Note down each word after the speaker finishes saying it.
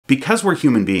Because we're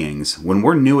human beings, when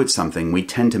we're new at something, we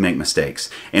tend to make mistakes.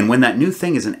 And when that new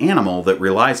thing is an animal that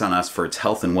relies on us for its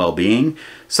health and well-being,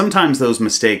 sometimes those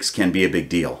mistakes can be a big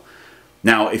deal.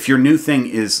 Now, if your new thing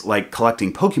is like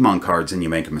collecting Pokemon cards and you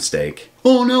make a mistake,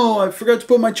 oh no, I forgot to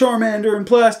put my Charmander in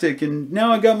plastic and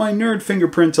now I got my nerd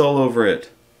fingerprints all over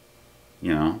it.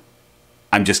 You know?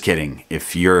 I'm just kidding.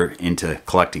 If you're into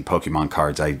collecting Pokemon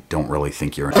cards, I don't really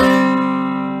think you're in.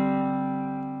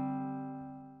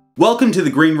 Welcome to the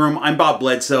Green Room. I'm Bob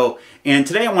Bledsoe, and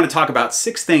today I want to talk about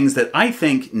 6 things that I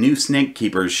think new snake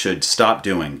keepers should stop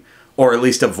doing, or at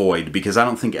least avoid, because I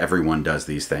don't think everyone does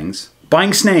these things.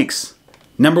 Buying snakes.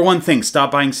 Number 1 thing,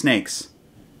 stop buying snakes.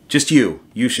 Just you.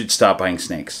 You should stop buying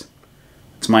snakes.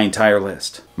 It's my entire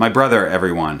list. My brother,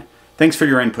 everyone. Thanks for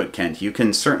your input, Kent. You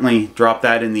can certainly drop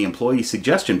that in the employee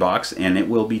suggestion box and it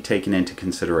will be taken into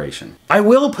consideration. I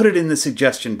will put it in the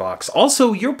suggestion box.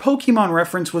 Also, your Pokemon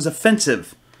reference was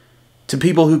offensive to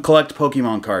people who collect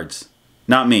Pokemon cards.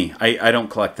 Not me. I don't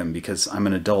collect them because I'm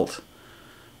an adult.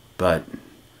 But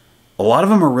a lot of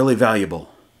them are really valuable.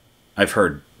 I've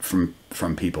heard from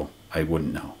people. I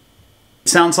wouldn't know. It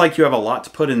sounds like you have a lot to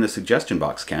put in the suggestion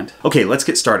box, Kent. Okay, let's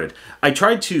get started. I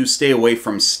tried to stay away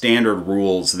from standard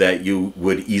rules that you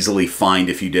would easily find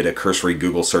if you did a cursory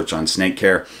Google search on snake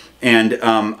care. And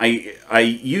I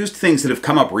used things that have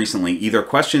come up recently, either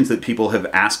questions that people have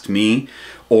asked me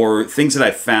or things that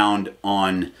I found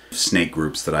on snake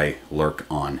groups that I lurk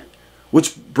on.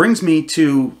 Which brings me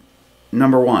to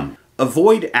number 1.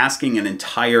 Avoid asking an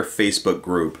entire Facebook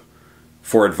group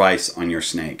for advice on your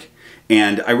snake.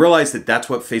 And I realize that that's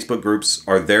what Facebook groups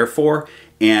are there for.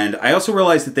 And I also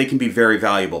realize that they can be very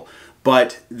valuable.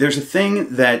 But there's a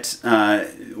thing that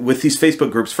with these Facebook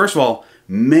groups, first of all,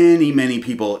 many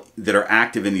people that are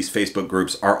active in these Facebook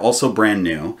groups are also brand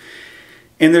new.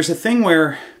 And there's a thing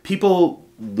where people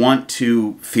want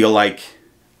to feel like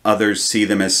others see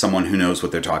them as someone who knows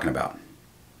what they're talking about.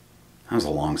 That was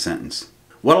a long sentence.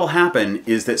 What'll happen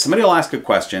is that somebody will ask a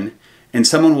question and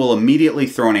someone will immediately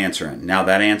throw an answer in. Now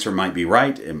that answer might be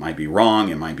right, it might be wrong,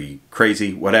 it might be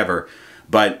crazy, whatever.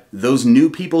 But those new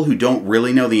people who don't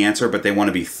really know the answer but they want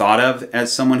to be thought of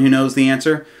as someone who knows the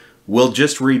answer will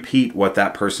just repeat what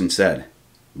that person said.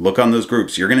 Look on those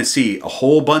groups. You're going to see a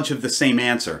whole bunch of the same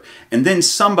answer. And then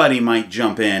somebody might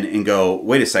jump in and go,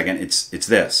 wait a second, it's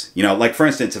this. You know, like for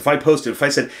instance, if I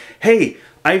said, hey,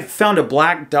 I found a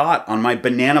black dot on my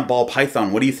banana ball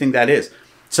python. What do you think that is?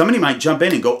 Somebody might jump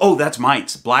in and go, oh, that's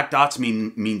mites. Black dots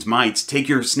means mites. Take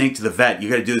your snake to the vet. You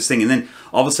got to do this thing. And then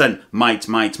all of a sudden, mites.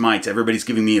 Everybody's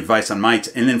giving me advice on mites.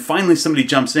 And then finally somebody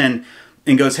jumps in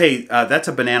and goes, hey, that's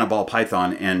a banana ball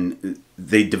python. And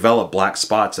they develop black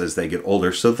spots as they get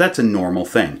older. So that's a normal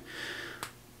thing.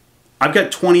 I've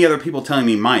got 20 other people telling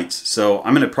me mites. So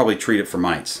I'm going to probably treat it for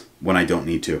mites when I don't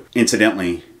need to.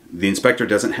 Incidentally, the inspector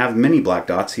doesn't have many black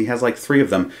dots. He has like 3 of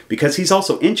them because he's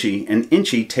also inchy, and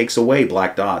inchy takes away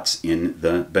black dots in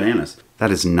the bananas.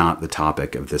 That is not the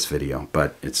topic of this video,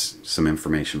 but it's some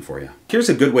information for you. Here's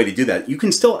a good way to do that. You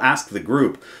can still ask the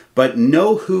group, but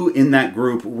know who in that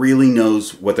group really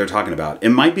knows what they're talking about. It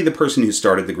might be the person who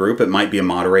started the group, it might be a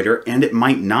moderator, and it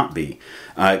might not be.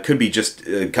 It could be just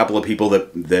a couple of people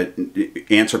that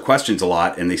answer questions a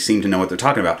lot and they seem to know what they're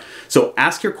talking about. So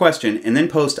ask your question and then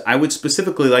post, I would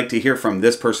specifically like to hear from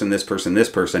this person, this person, this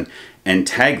person, and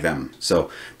tag them. So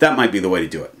that might be the way to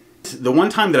do it. The one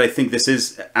time that I think this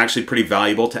is actually pretty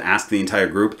valuable to ask the entire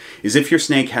group is if your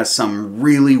snake has some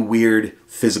really weird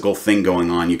physical thing going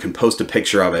on. You can post a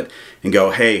picture of it and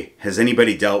go, hey, has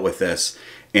anybody dealt with this?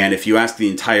 And if you ask the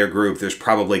entire group, there's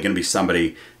probably going to be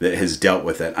somebody that has dealt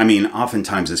with it. I mean,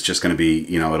 oftentimes it's just going to be,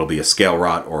 you know, it'll be a scale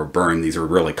rot or a burn. These are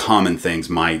really common things,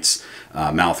 mites,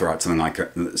 mouth rot, something like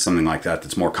that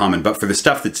that's more common. But for the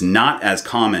stuff that's not as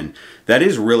common, that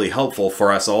is really helpful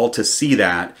for us all to see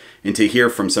that and to hear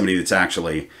from somebody that's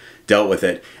actually dealt with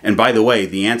it. And by the way,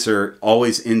 the answer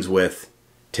always ends with,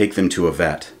 take them to a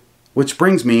vet. Which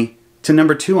brings me to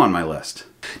number 2 on my list.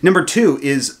 Number 2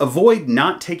 is avoid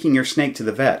not taking your snake to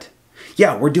the vet.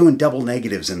 Yeah, we're doing double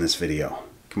negatives in this video.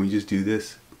 Can we just do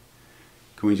this?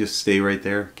 Can we just stay right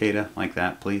there, Kata, like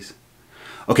that, please?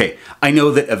 Okay, I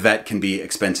know that a vet can be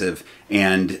expensive,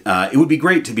 and it would be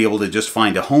great to be able to just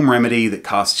find a home remedy that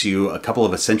costs you a couple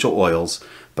of essential oils,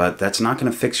 but that's not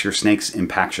going to fix your snake's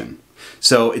impaction.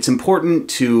 So it's important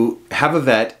to have a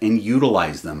vet and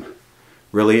utilize them.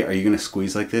 Really? Are you going to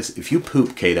squeeze like this? If you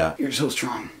poop, Kata, you're so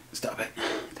strong. Stop it.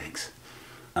 Thanks.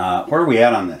 Where are we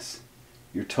at on this?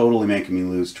 You're totally making me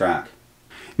lose track.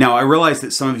 Now, I realize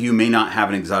that some of you may not have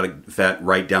an exotic vet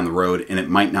right down the road, and it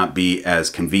might not be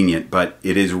as convenient, but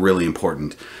it is really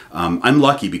important. I'm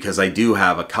lucky because I do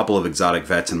have a couple of exotic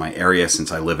vets in my area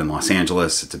since I live in Los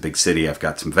Angeles. It's a big city. I've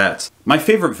got some vets. My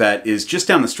favorite vet is just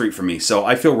down the street from me, so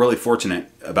I feel really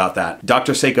fortunate about that.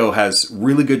 Dr. Seiko has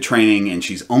really good training, and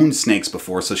she's owned snakes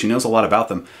before, so she knows a lot about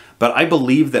them. But I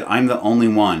believe that I'm the only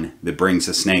one that brings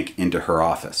a snake into her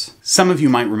office. Some of you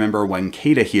might remember when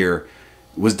Kata here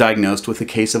was diagnosed with a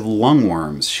case of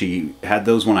lungworms. She had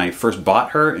those when I first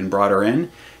bought her and brought her in,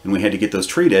 and we had to get those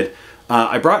treated.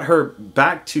 I brought her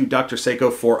back to Dr.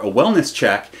 Seiko for a wellness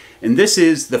check, and this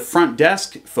is the front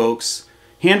desk folks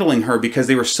handling her because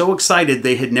they were so excited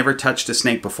they had never touched a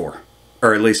snake before.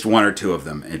 Or at least one or two of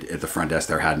them at the front desk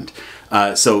there hadn't.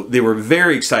 So they were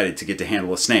very excited to get to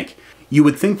handle a snake. You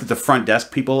would think that the front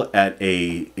desk people at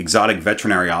a exotic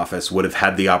veterinary office would have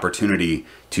had the opportunity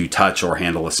to touch or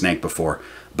handle a snake before,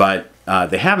 but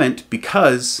they haven't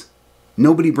because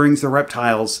nobody brings the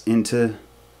reptiles into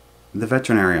the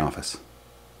veterinary office.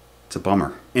 It's a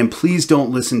bummer. And please don't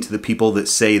listen to the people that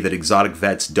say that exotic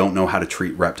vets don't know how to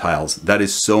treat reptiles. That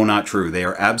is so not true. They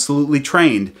are absolutely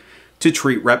trained to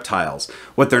treat reptiles.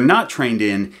 What they're not trained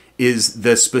in is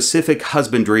the specific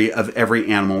husbandry of every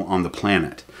animal on the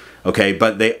planet. Okay,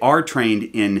 but they are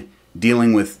trained in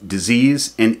dealing with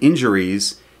disease and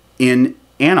injuries in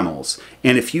animals.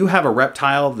 And if you have a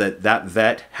reptile that that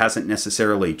vet hasn't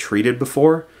necessarily treated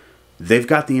before, they've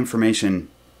got the information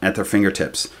at their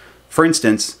fingertips. For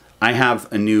instance, I have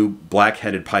a new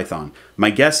black-headed python.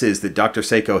 My guess is that Dr.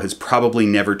 Seiko has probably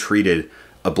never treated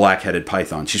a black-headed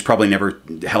python. She's probably never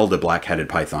held a black-headed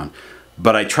python.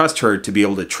 But I trust her to be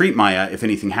able to treat Maya if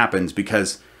anything happens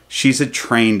because she's a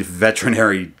trained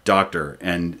veterinary doctor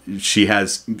and she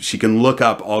can look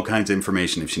up all kinds of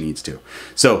information if she needs to.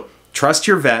 So trust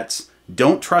your vets.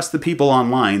 Don't trust the people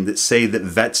online that say that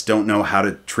vets don't know how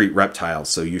to treat reptiles,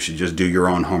 so you should just do your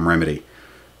own home remedy.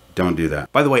 Don't do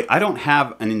that. By the way, I don't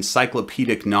have an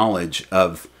encyclopedic knowledge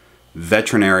of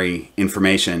veterinary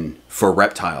information for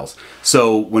reptiles.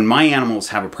 So when my animals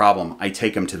have a problem, I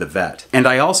take them to the vet. And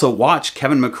I also watch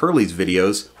Kevin McCurley's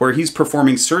videos where he's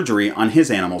performing surgery on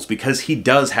his animals because he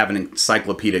does have an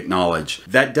encyclopedic knowledge.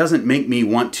 That doesn't make me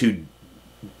want to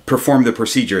perform the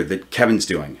procedure that Kevin's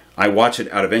doing. I watch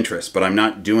it out of interest, but I'm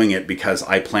not doing it because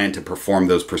I plan to perform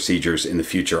those procedures in the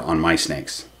future on my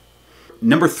snakes.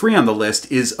 Number 3 on the list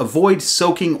is avoid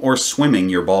soaking or swimming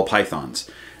your ball pythons.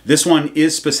 This one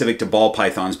is specific to ball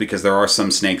pythons because there are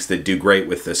some snakes that do great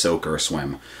with the soak or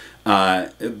swim.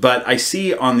 But I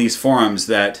see on these forums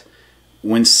that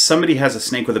when somebody has a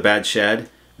snake with a bad shed,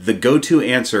 the go-to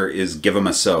answer is give them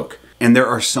a soak. And there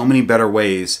are so many better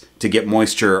ways to get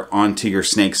moisture onto your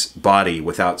snake's body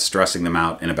without stressing them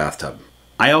out in a bathtub.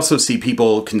 I also see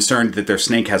people concerned that their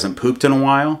snake hasn't pooped in a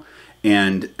while.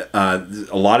 And a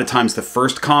lot of times the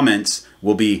first comments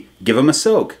will be, give them a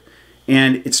soak.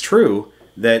 And it's true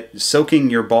that soaking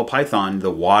your ball python,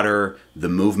 the water, the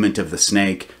movement of the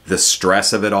snake, the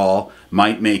stress of it all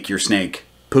might make your snake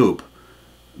poop.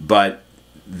 But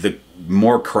the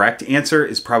more correct answer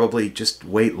is probably just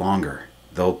wait longer.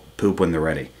 They'll poop when they're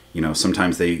ready. You know,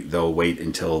 sometimes they'll wait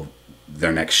until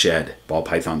their next shed. Ball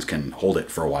pythons can hold it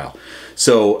for a while.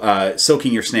 So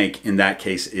soaking your snake in that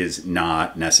case is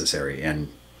not necessary and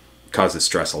causes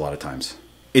stress a lot of times.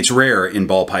 It's rare in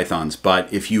ball pythons,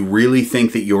 but if you really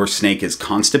think that your snake is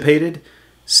constipated,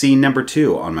 see number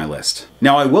 2 on my list.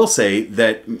 Now I will say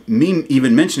that me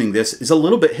even mentioning this is a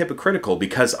little bit hypocritical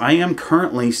because I am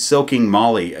currently soaking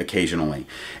Molly occasionally.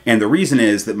 And the reason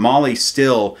is that Molly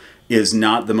still is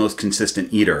not the most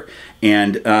consistent eater.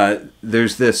 And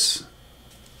there's this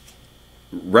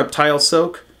reptile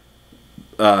soak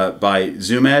by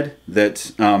ZoomEd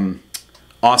that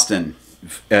Austin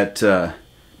at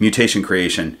Mutation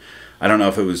Creation, I don't know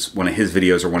if it was one of his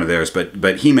videos or one of theirs,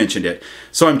 but he mentioned it.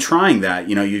 So I'm trying that.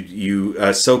 You know,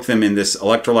 you soak them in this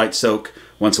electrolyte soak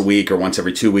once a week or once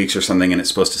every 2 weeks or something, and it's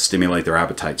supposed to stimulate their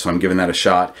appetite. So I'm giving that a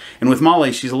shot. And with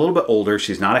Molly, she's a little bit older.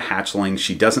 She's not a hatchling.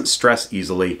 She doesn't stress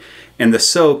easily. And the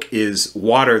soak is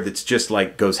water that's just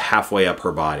like goes halfway up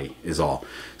her body is all.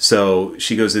 So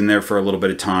she goes in there for a little bit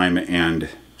of time and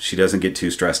she doesn't get too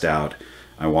stressed out.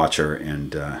 I watch her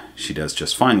and she does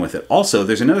just fine with it. Also,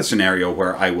 there's another scenario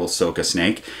where I will soak a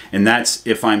snake, and that's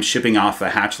if I'm shipping off a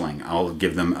hatchling. I'll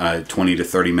give them a 20 to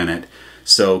 30 minute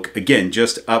soak, again,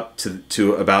 just up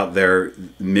to about their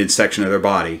midsection of their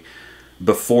body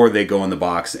before they go in the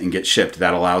box and get shipped.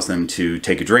 That allows them to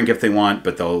take a drink if they want,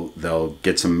 but they'll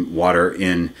get some water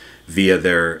in via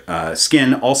their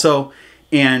skin also.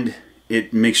 And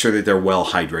it makes sure that they're well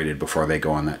hydrated before they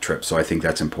go on that trip. So I think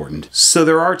that's important. So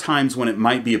there are times when it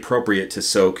might be appropriate to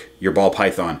soak your ball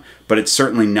python, but it's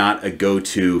certainly not a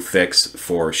go-to fix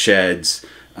for sheds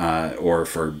or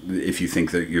for if you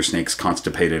think that your snake's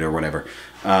constipated or whatever.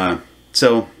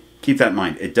 So keep that in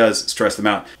mind. It does stress them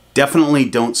out. Definitely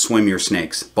don't swim your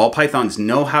snakes. Ball pythons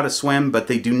know how to swim, but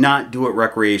they do not do it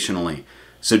recreationally.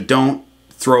 So don't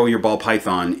throw your ball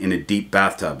python in a deep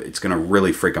bathtub. It's going to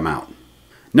really freak them out.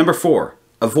 Number 4,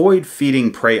 avoid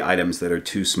feeding prey items that are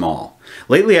too small.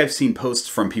 Lately I've seen posts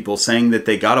from people saying that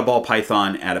they got a ball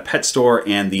python at a pet store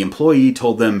and the employee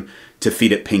told them to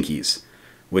feed it pinkies,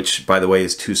 which by the way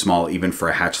is too small even for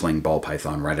a hatchling ball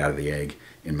python right out of the egg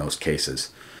in most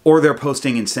cases. Or they're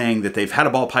posting and saying that they've had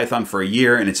a ball python for a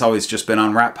year and it's always just been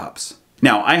on rat pups.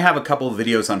 Now, I have a couple of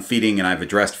videos on feeding and I've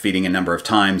addressed feeding a number of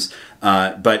times,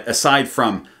 but aside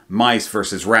from mice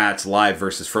versus rats, live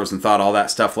versus frozen thawed, all that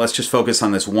stuff, let's just focus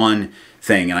on this one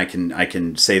thing, and I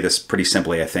can say this pretty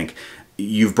simply, I think.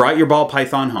 You've brought your ball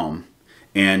python home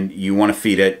and you want to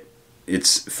feed it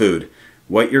its food.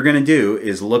 What you're going to do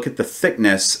is look at the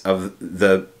thickness of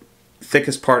the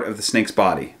thickest part of the snake's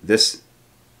body, this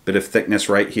bit of thickness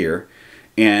right here,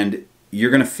 and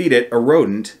you're going to feed it a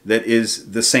rodent that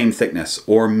is the same thickness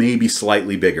or maybe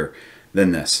slightly bigger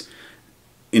than this.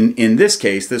 In this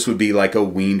case, this would be like a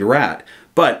weaned rat.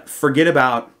 But forget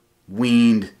about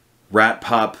weaned, rat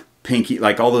pup, pinky,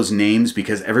 like all those names,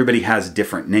 because everybody has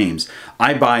different names.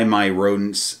 I buy my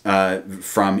rodents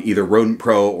from either Rodent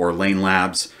Pro or Lane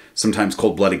Labs, sometimes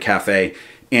Cold Blooded Cafe.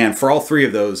 And for all three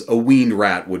of those, a weaned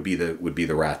rat would be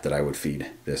the rat that I would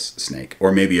feed this snake.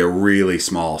 Or maybe a really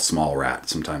small rat.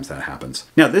 Sometimes that happens.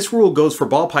 Now, this rule goes for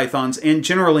ball pythons and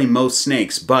generally most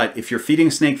snakes. But if you're feeding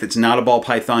a snake that's not a ball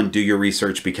python, do your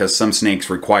research, because some snakes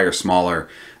require smaller.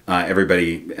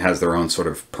 Everybody has their own sort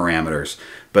of parameters.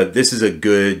 But this is a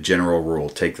good general rule.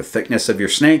 Take the thickness of your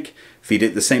snake, feed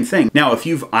it the same thing. Now, if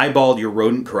you've eyeballed your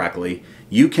rodent correctly,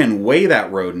 you can weigh that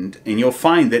rodent and you'll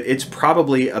find that it's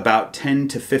probably about 10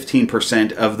 to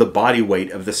 15% of the body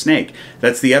weight of the snake.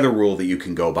 That's the other rule that you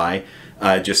can go by.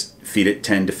 Just feed it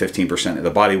 10 to 15% of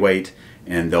the body weight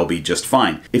and they'll be just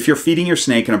fine. If you're feeding your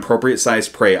snake an appropriate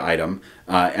sized prey item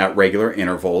at regular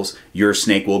intervals, your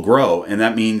snake will grow. And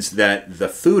that means that the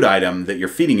food item that you're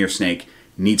feeding your snake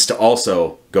needs to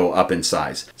also go up in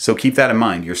size. So keep that in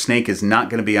mind. Your snake is not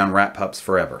going to be on rat pups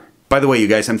forever. By the way, you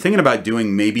guys, I'm thinking about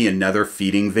doing maybe another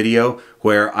feeding video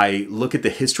where I look at the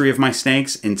history of my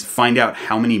snakes and find out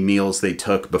how many meals they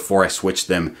took before I switched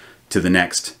them to the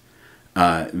next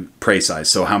prey size.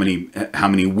 So how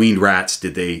many weaned rats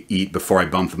did they eat before I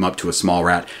bumped them up to a small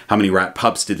rat? How many rat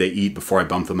pups did they eat before I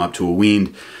bumped them up to a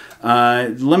weaned?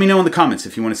 Let me know in the comments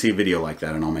if you want to see a video like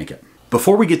that and I'll make it.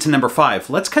 Before we get to number 5,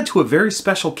 let's cut to a very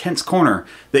special Kent's Corner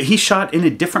that he shot in a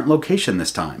different location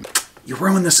this time. You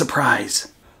ruined the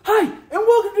surprise. Hi, and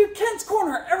welcome to Kent's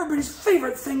Corner, everybody's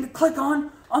favorite thing to click on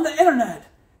the internet.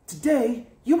 Today,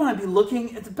 you might be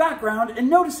looking at the background and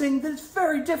noticing that it's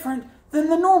very different than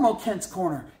the normal Kent's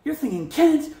Corner. You're thinking,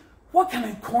 Kent, what kind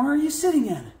of corner are you sitting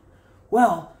in?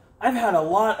 Well, I've had a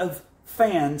lot of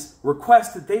fans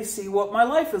request that they see what my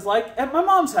life is like at my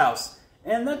mom's house.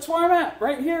 And that's where I'm at,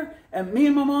 right here at me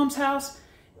and my mom's house.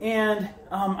 And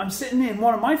I'm sitting in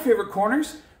one of my favorite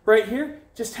corners, right here,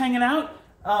 just hanging out.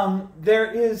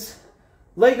 There is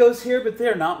Legos here, but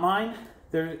they're not mine.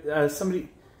 They're somebody,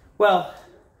 well,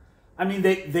 I mean,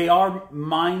 they are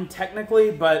mine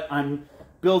technically, but I'm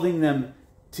building them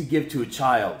to give to a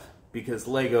child because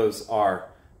Legos are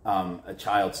a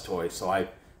child's toy. So I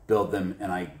build them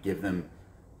and I give them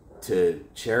to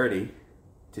charity,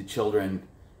 to children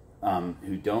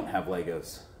who don't have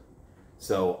Legos.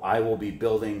 So I will be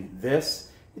building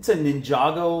this. It's a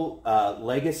Ninjago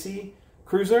Legacy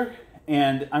Cruiser.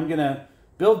 And I'm going to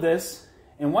build this,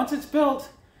 and once it's built,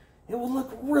 it will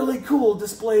look really cool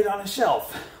displayed on a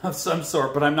shelf of some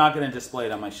sort, but I'm not going to display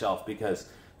it on my shelf because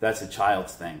that's a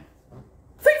child's thing.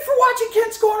 Thanks for watching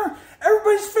Kent's Corner,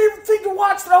 everybody's favorite thing to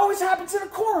watch that always happens in a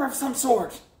corner of some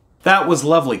sort. That was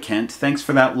lovely, Kent. Thanks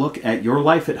for that look at your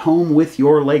life at home with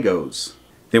your Legos.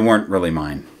 They weren't really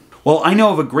mine. Well, I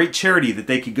know of a great charity that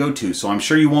they could go to, so I'm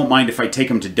sure you won't mind if I take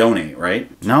them to donate, right?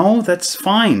 No, that's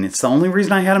fine. It's the only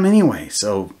reason I had them anyway,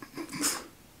 so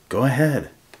go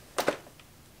ahead.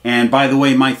 And by the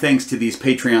way, my thanks to these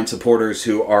Patreon supporters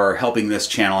who are helping this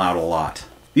channel out a lot.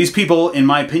 These people, in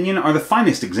my opinion, are the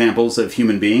finest examples of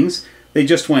human beings. They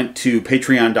just went to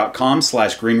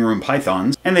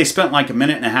patreon.com/greenroompythons, and they spent like a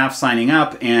minute and a half signing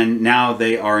up, and now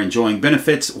they are enjoying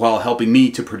benefits while helping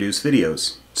me to produce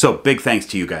videos. So big thanks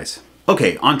to you guys.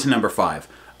 Okay, on to number 5.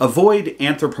 Avoid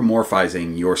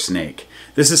anthropomorphizing your snake.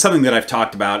 This is something that I've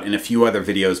talked about in a few other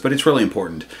videos, but it's really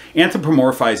important.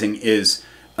 Anthropomorphizing is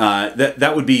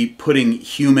that would be putting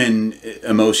human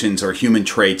emotions or human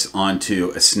traits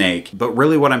onto a snake. But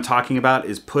really what I'm talking about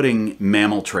is putting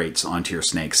mammal traits onto your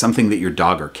snake, something that your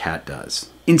dog or cat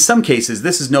does. In some cases,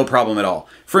 this is no problem at all.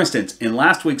 For instance, in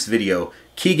last week's video,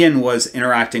 Keegan was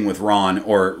interacting with Ron,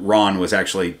 or Ron was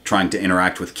actually trying to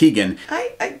interact with Keegan.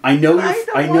 I know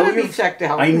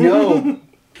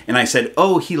And I said,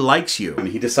 oh, he likes you. And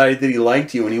he decided that he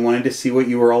liked you and he wanted to see what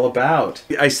you were all about.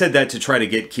 I said that to try to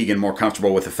get Keegan more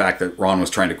comfortable with the fact that Ron was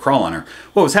trying to crawl on her.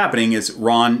 What was happening is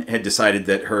Ron had decided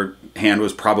that her hand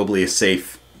was probably a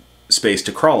safe space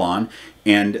to crawl on,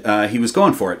 and he was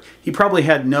going for it. He probably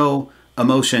had no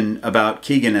emotion about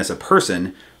Keegan as a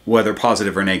person, whether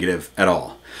positive or negative at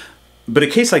all. But a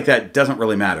case like that doesn't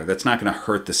really matter. That's not going to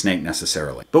hurt the snake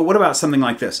necessarily. But what about something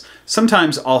like this?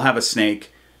 Sometimes I'll have a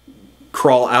snake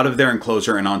crawl out of their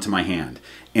enclosure and onto my hand.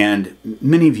 And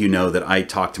many of you know that I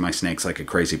talk to my snakes like a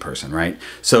crazy person, right?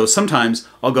 So sometimes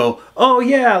I'll go, oh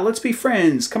yeah, let's be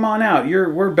friends. Come on out.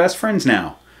 We're best friends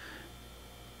now.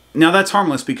 Now that's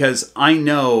harmless because I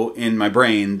know in my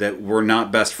brain that we're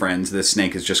not best friends. This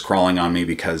snake is just crawling on me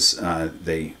because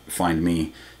they find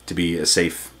me to be a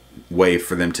safe way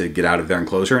for them to get out of their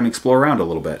enclosure and explore around a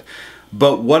little bit.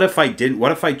 But what if I didn't?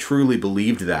 What if I truly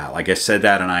believed that? Like I said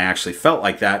that and I actually felt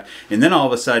like that. And then all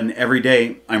of a sudden, every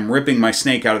day, I'm ripping my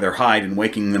snake out of their hide and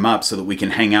waking them up so that we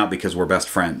can hang out because we're best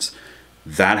friends.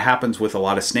 That happens with a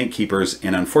lot of snake keepers,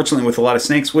 and unfortunately with a lot of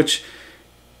snakes, which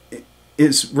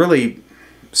is really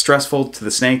stressful to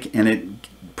the snake, and it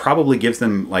probably gives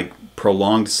them like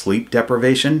prolonged sleep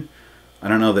deprivation. I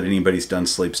don't know that anybody's done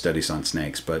sleep studies on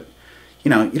snakes, but you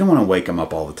know, you don't want to wake them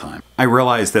up all the time. I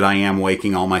realize that I am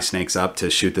waking all my snakes up to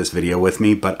shoot this video with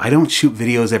me, but I don't shoot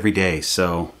videos every day,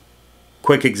 so...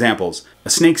 Quick examples.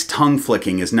 A snake's tongue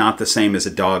flicking is not the same as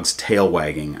a dog's tail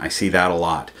wagging. I see that a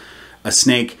lot. A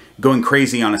snake going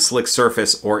crazy on a slick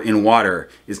surface or in water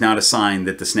is not a sign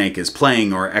that the snake is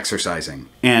playing or exercising.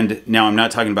 And now I'm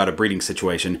not talking about a breeding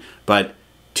situation, but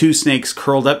two snakes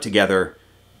curled up together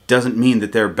doesn't mean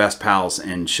that they're best pals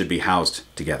and should be housed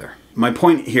together. My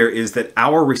point here is that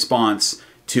our response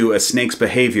to a snake's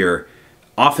behavior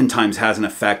oftentimes has an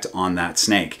effect on that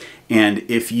snake. And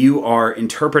if you are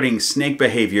interpreting snake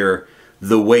behavior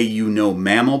the way you know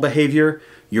mammal behavior,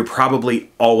 you're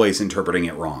probably always interpreting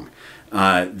it wrong.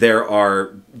 There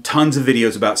are tons of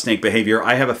videos about snake behavior.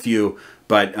 I have a few,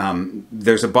 but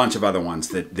there's a bunch of other ones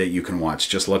that you can watch.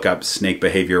 Just look up snake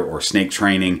behavior or snake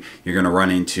training. You're going to run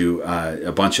into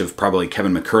a bunch of probably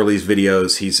Kevin McCurley's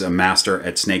videos. He's a master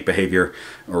at snake behavior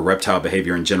or reptile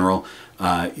behavior in general.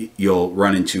 You'll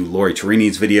run into Lori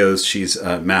Torini's videos. She's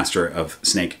a master of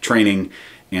snake training.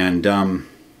 And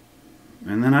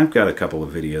then I've got a couple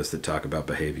of videos that talk about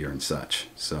behavior and such.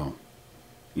 So,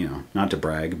 you know, not to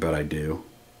brag, but I do.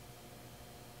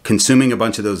 Consuming a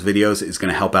bunch of those videos is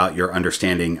going to help out your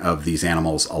understanding of these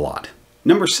animals a lot.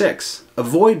 Number 6,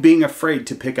 avoid being afraid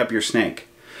to pick up your snake.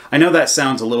 I know that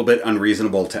sounds a little bit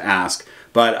unreasonable to ask,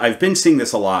 but I've been seeing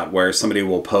this a lot where somebody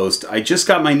will post, I just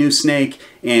got my new snake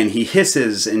and he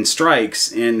hisses and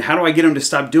strikes, and how do I get him to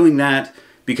stop doing that?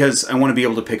 Because I want to be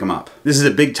able to pick him up. This is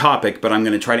a big topic, but I'm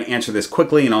going to try to answer this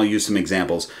quickly and I'll use some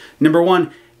examples. Number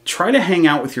 1, try to hang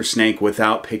out with your snake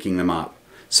without picking them up.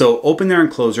 So open their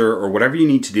enclosure or whatever you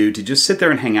need to do to just sit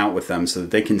there and hang out with them so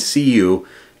that they can see you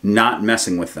not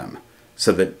messing with them,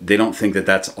 so that they don't think that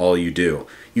that's all you do.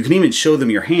 You can even show them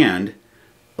your hand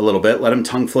a little bit. Let them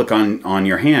tongue flick on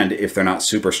your hand if they're not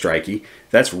super striky.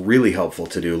 That's really helpful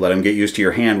to do. Let them get used to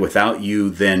your hand without you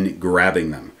then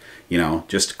grabbing them. You know,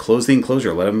 just close the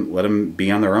enclosure. Let them be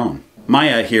on their own.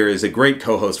 Maya here is a great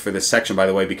co-host for this section, by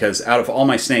the way, because out of all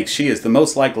my snakes, she is the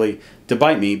most likely to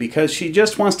bite me because she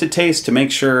just wants to taste to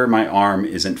make sure my arm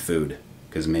isn't food,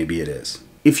 because maybe it is.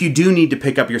 If you do need to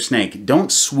pick up your snake,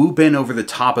 don't swoop in over the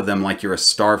top of them like you're a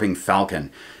starving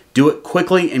falcon. Do it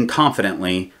quickly and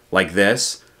confidently, like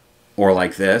this, or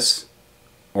like this,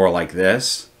 or like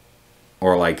this,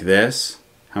 or like this.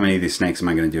 How many of these snakes am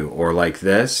I going to do? Or like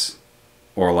this,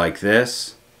 or like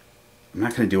this. I'm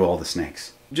not going to do all the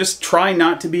snakes. Just try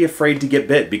not to be afraid to get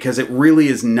bit, because it really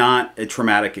is not a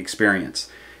traumatic experience.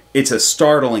 It's a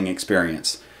startling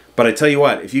experience. But I tell you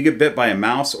what, if you get bit by a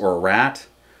mouse or a rat,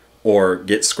 or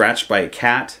get scratched by a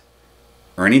cat,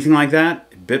 or anything like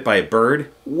that, bit by a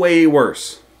bird, way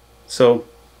worse. So,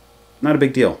 not a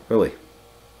big deal, really.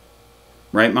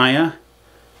 Right, Maya?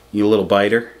 You little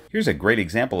biter? Here's a great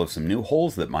example of some new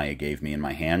holes that Maya gave me in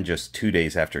my hand just 2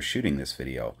 days after shooting this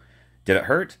video. Did it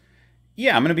hurt?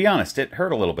 Yeah, I'm going to be honest, it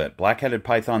hurt a little bit. Black-headed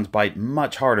pythons bite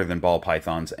much harder than ball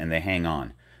pythons, and they hang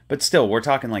on. But still, we're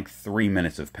talking like 3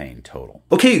 minutes of pain total.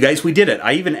 Okay, you guys, we did it.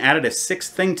 I even added a 6th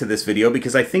thing to this video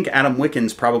because I think Adam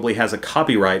Wickens probably has a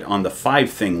copyright on the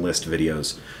 5-thing list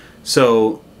videos.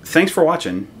 So, thanks for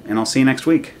watching, and I'll see you next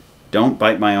week. Don't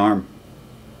bite my arm.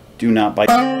 Do not bite.